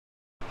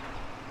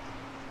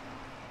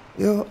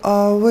You'll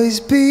always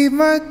be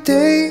my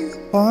day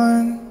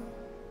one,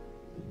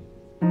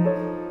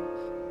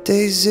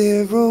 day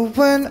zero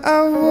when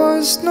I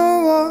was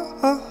no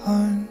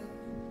one.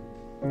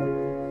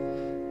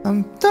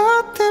 I'm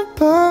nothing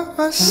but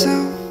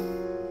myself,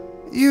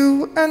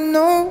 you and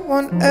no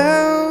one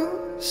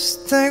else.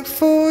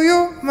 Thankful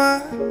you're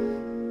my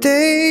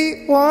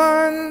day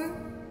one,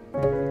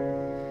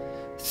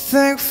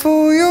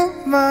 thankful you're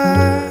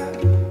my.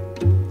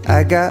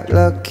 I got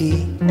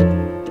lucky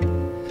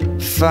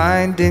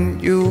finding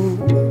you.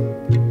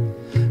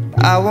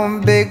 I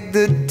won't beg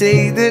the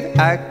day that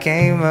I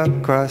came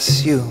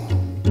across you,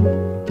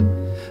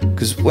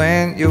 'cause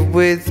when you're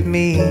with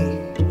me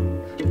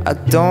I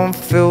don't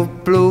feel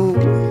blue.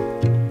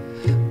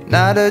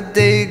 Not a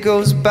day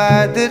goes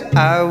by that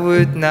I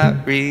would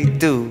not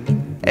redo.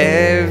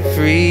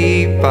 Everybody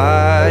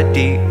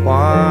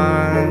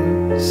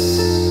wants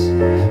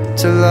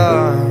to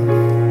love.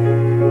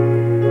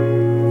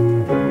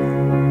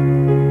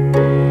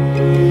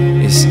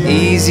 It's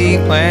easy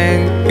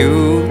when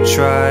you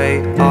try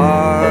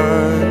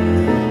hard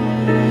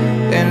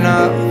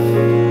enough.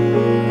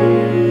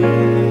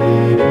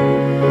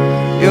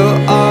 You'll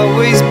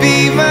always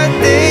be my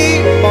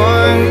day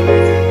one,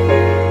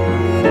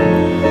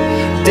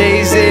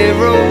 day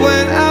zero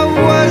when I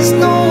was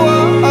no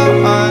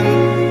one.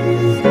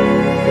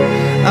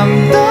 I'm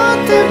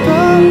nothing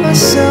but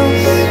myself,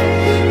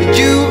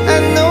 you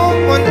and no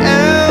one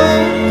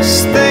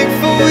else.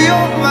 Thankful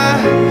you're my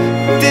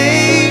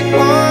day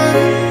one,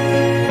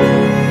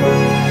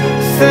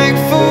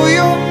 thankful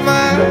you're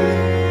my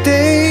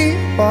day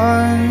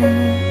one.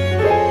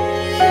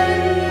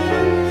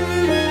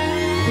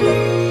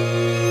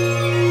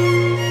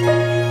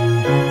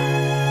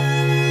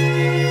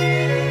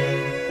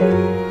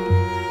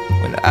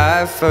 When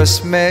I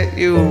first met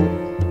you,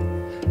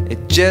 it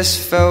just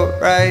felt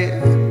right.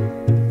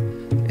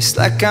 It's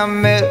like I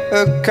met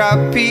a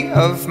copy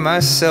of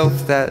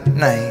myself that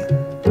night.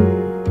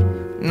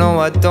 No,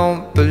 I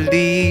don't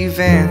believe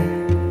in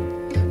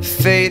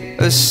fate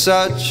as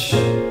such,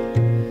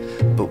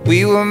 but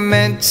we were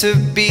meant to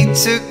be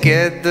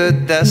together,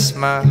 that's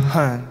my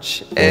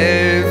hunch.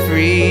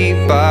 Everybody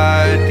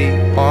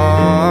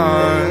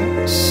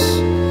wants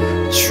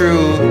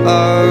true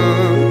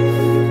love.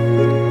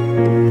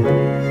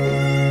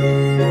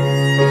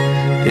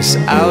 It's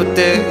out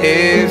there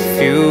if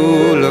you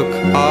look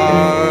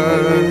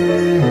hard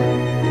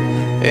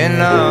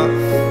enough,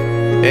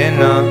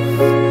 enough,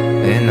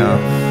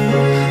 enough.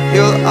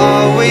 You'll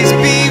always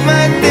be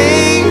my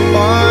day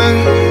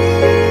one,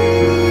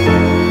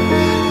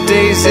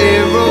 day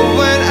zero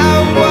when I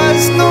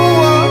was no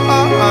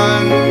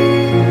one.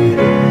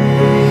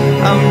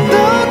 I'm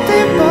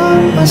nothing but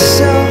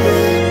myself,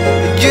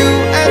 you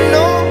and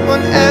no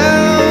one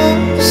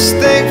else.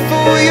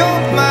 Thankful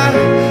you're my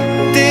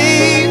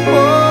day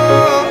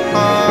one,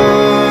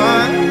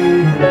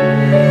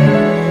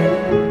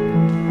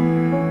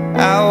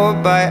 hour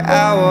by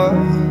hour,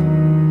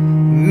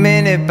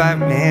 minute by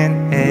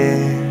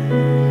minute.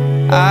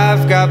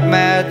 I've got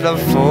mad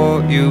love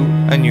for you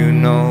and you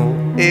know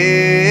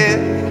it.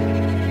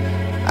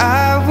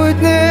 I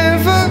would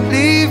never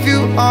leave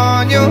you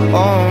on your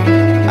own.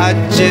 I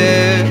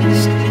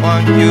just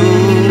want you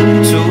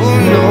to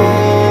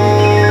know.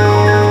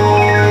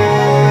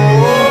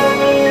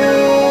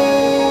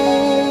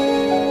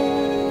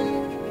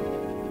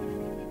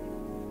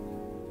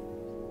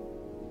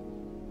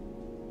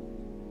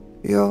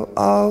 You'll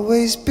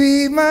always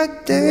be my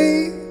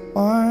day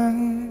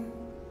one,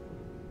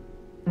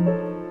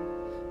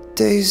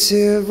 day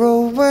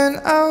zero when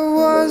I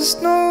was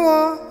no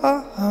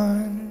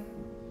one.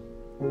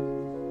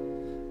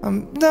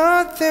 I'm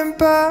nothing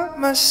but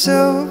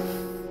myself,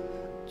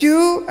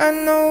 you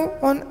and no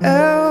one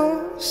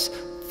else.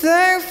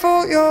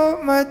 Thankful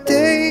you're my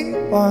day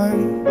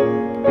one,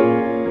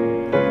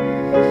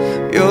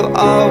 you'll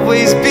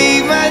always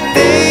be my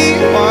day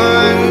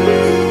one.